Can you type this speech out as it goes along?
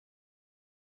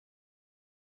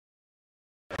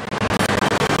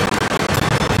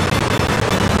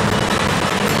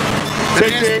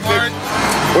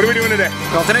What are we doing today?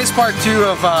 Well, today's part 2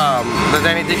 of the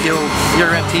Danny Dichio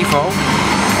year-end TIFO.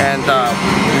 And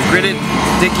we gridded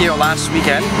Dichio last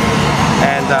weekend.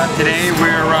 And today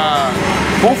we're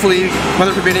hopefully,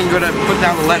 weather permitting, going to put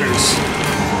down the letters.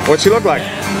 What's she look like?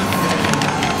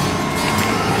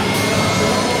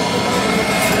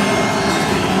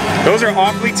 Those are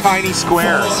awfully tiny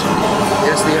squares.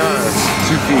 Yes, they are.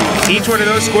 2 feet. Each one of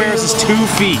those squares is 2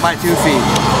 feet. By 2 feet.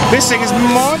 This thing is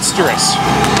monstrous.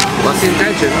 What's the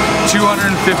intention?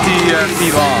 250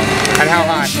 feet long. And how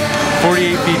high?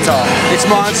 48 feet tall. It's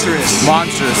monstrous.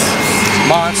 Monstrous.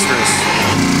 Monstrous.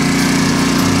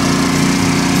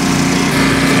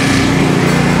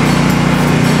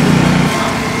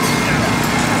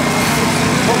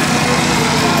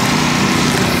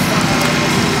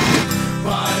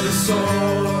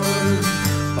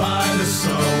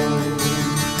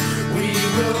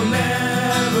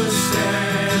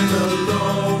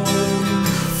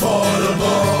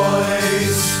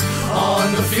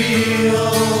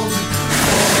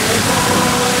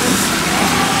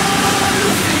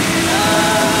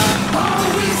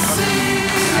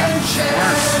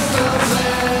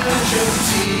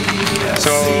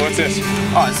 So what's this?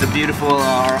 Oh, it's the beautiful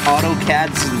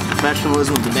AutoCAD's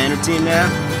professionalism of the banner team, man.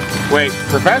 Wait,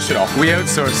 professional? We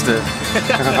outsourced it.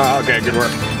 Okay, good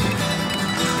work.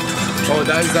 Oh,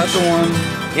 is that the one?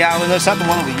 Yeah, well, that's not the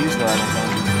one we used though, I don't think.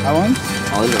 That one?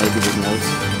 Oh, these are like his notes.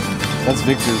 That's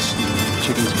Victor's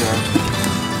chicken scrap.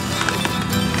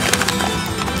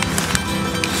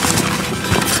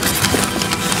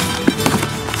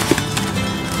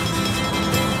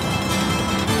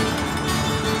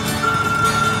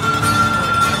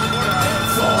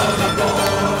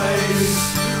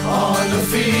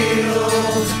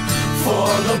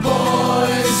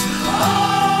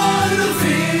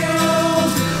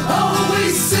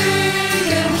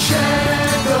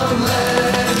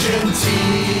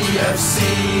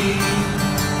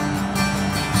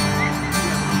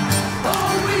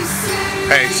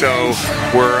 Hey, so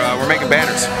we're making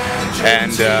banners,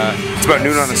 and it's about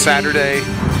noon on a Saturday.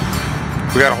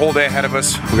 We got a whole day ahead of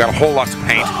us. We got a whole lot to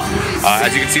paint.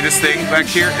 As you can see, this thing back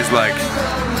here is like,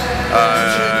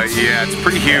 yeah, it's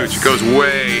pretty huge. It goes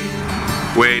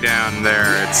way down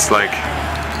there. It's like,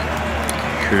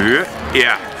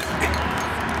 yeah,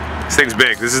 this thing's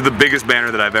big. This is the biggest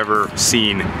banner that I've ever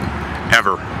seen,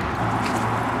 ever.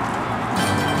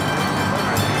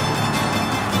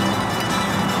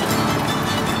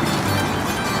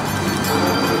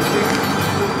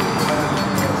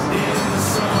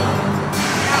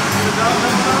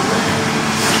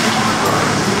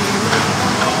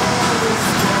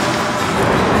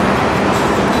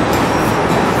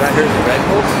 Here's the red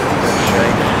holes.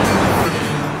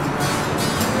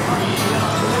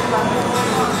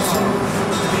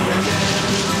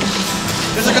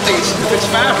 There's a good thing. If it's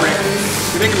fabric,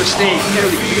 you make a mistake. You can't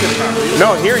really clean it properly.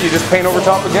 No, here you just paint over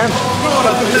top again.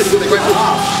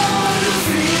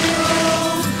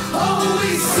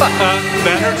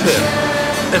 Banner tip.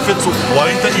 If it's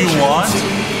white that you want,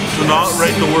 do not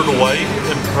write the word white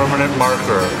in permanent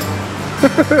marker.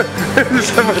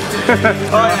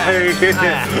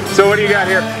 So what do you got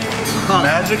here?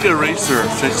 Magic eraser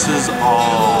fixes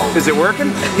all. Is it working?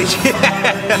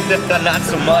 Yeah, not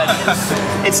so much.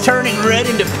 It's turning red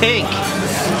into pink.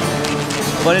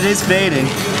 But it is fading.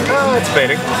 Oh, it's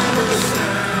fading.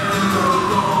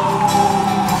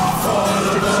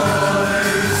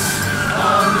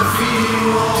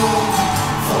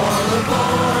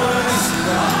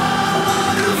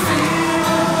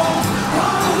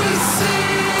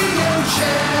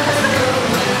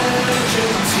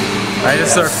 Alright,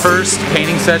 this is our first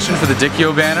painting session for the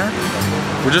Dichio banner.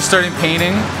 We're just starting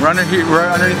painting. We're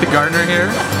underneath the gardener here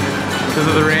because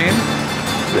of the rain.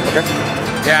 Okay.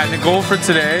 Yeah, and the goal for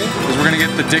today is we're going to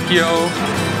get the Dichio,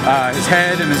 his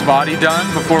head and his body done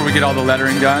before we get all the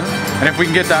lettering done. And if we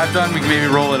can get that done, we can maybe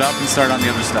roll it up and start on the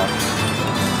other stuff.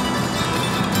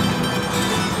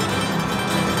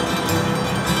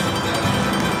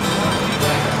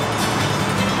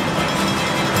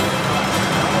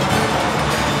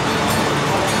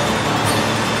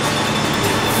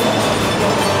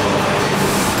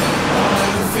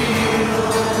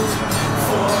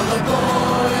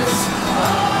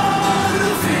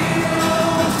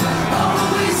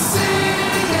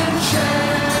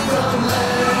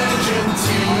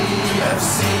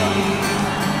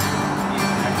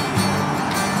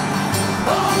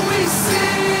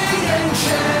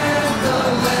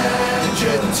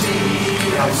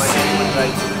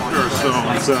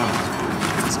 So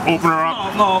let's open her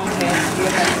up. Oh, okay.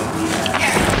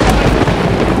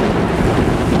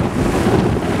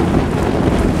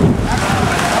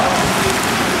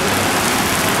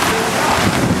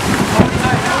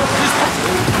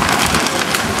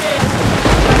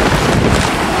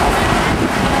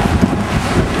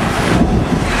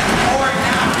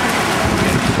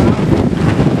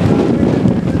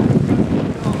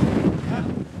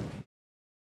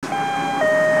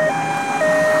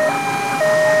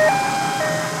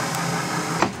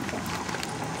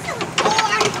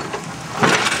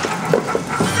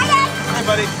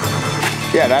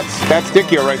 Yeah, that's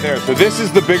Dicchio right there. So this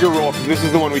is the bigger roll, because this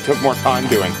is the one we took more time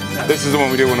doing. This is the one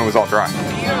we did when it was all dry.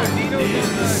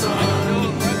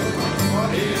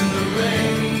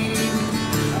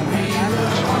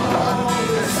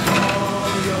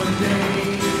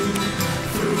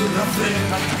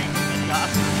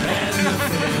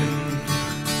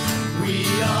 We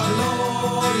are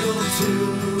loyal to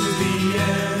the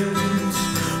end.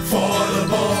 For the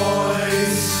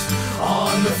boys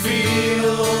on the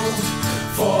field.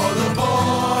 For the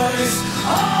boys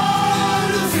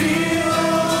on the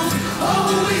field.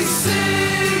 Oh, we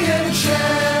sing and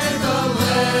chant the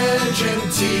legend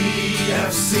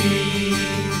TFC.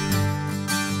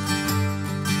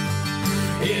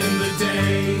 In the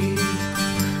day,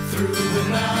 through the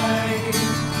night,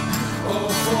 oh,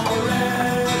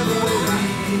 forever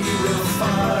we will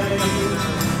fight.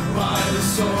 By the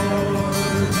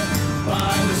sword,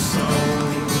 by the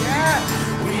soul,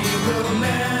 we will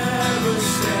never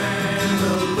stand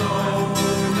alone.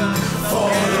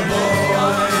 For the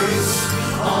boys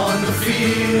on the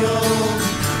field,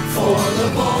 for the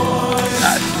boys.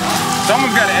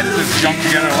 Someone's got to edit this junk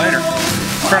together later.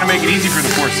 I'm trying to make it easy for the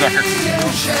poor sucker.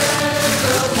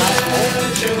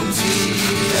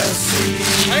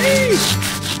 Hey!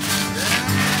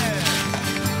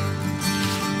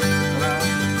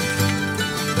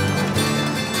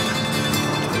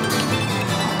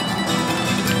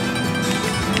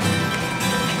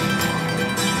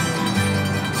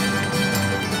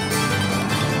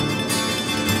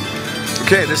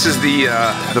 Okay, this is the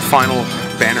final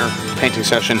banner painting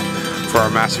session for our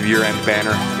massive year-end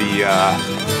banner, the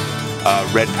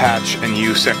Red Patch and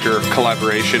U Sector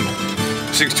collaboration.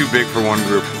 This thing's too big for one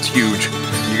group. It's huge.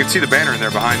 You can see the banner in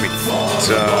there behind me. It's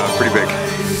pretty big.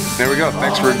 There we go.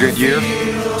 Thanks for a good year.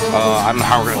 I don't know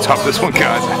how we're going to top this one,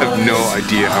 guys. I have no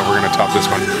idea how we're going to top this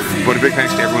one. But a big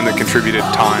thanks to everyone that contributed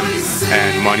time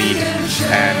and money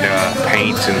and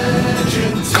paint and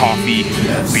coffee,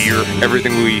 beer,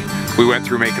 everything we went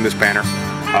through making this banner.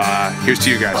 Here's to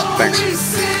you guys. Thanks.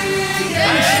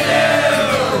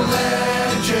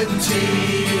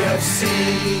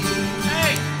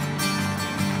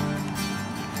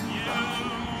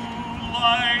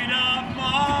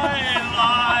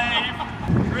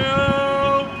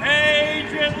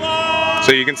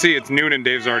 So you can see it's noon and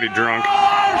Dave's already drunk.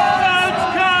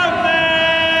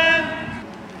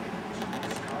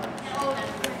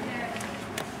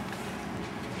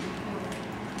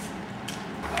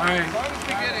 Alright.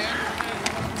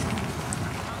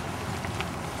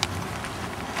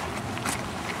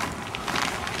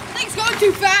 Thing's going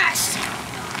too fast.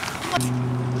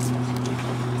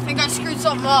 I think I screwed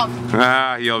something up.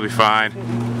 Ah, you'll be fine.